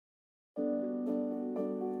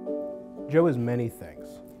Joe is many things.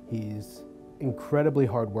 He's incredibly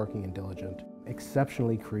hardworking and diligent,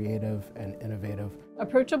 exceptionally creative and innovative.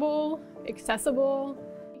 Approachable, accessible.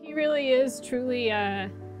 He really is truly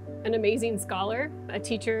an amazing scholar, a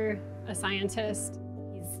teacher, a scientist.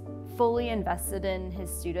 He's fully invested in his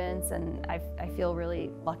students, and I feel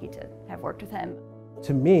really lucky to have worked with him.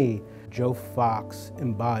 To me, Joe Fox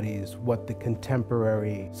embodies what the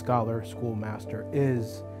contemporary scholar schoolmaster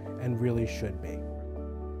is and really should be.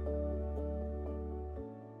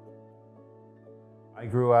 I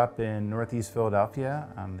grew up in Northeast Philadelphia.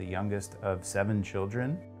 I'm the youngest of 7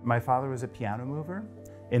 children. My father was a piano mover.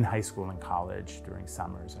 In high school and college, during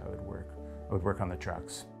summers, I would work on the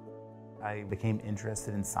trucks. I became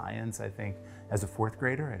interested in science, I think, as a 4th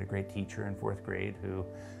grader. I had a great teacher in 4th grade who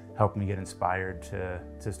helped me get inspired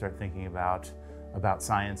to start thinking about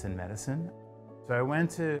science and medicine. So I went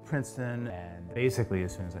to Princeton, and basically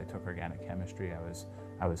as soon as I took organic chemistry,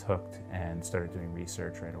 I was hooked and started doing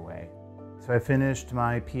research right away. So I finished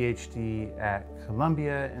my PhD at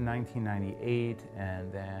Columbia in 1998,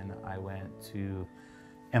 and then I went to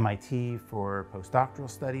MIT for postdoctoral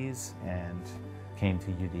studies and came to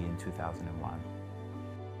UD in 2001.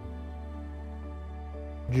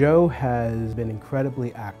 Joe has been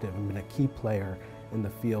incredibly active and been a key player in the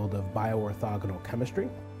field of bioorthogonal chemistry.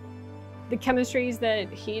 The chemistries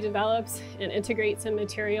that he develops and integrates in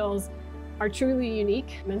materials are truly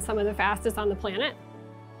unique and some of the fastest on the planet.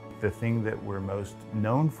 The thing that we're most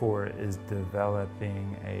known for is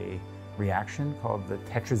developing a reaction called the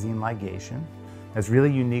tetrazine ligation. That's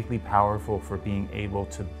really uniquely powerful for being able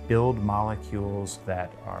to build molecules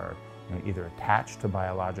that are either attached to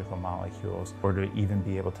biological molecules or to even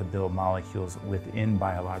be able to build molecules within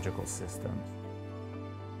biological systems.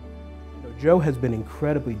 Joe has been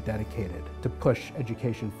incredibly dedicated to push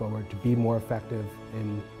education forward, to be more effective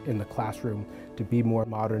in the classroom, to be more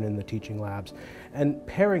modern in the teaching labs, and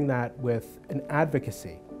pairing that with an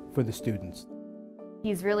advocacy for the students.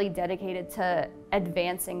 He's really dedicated to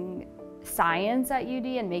advancing science at UD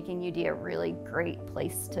and making UD a really great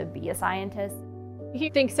place to be a scientist. He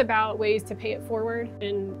thinks about ways to pay it forward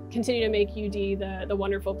and continue to make UD the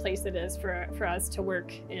wonderful place it is for us to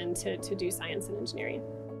work and to do science and engineering.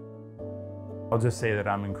 I'll just say that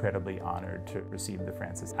I'm incredibly honored to receive the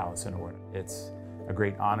Alison Award. It's a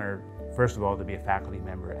great honor, first of all, to be a faculty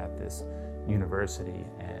member at this university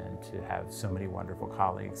and to have so many wonderful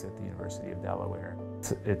colleagues at the University of Delaware.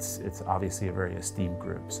 It's obviously a very esteemed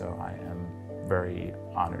group, so I am very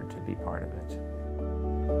honored to be part of it.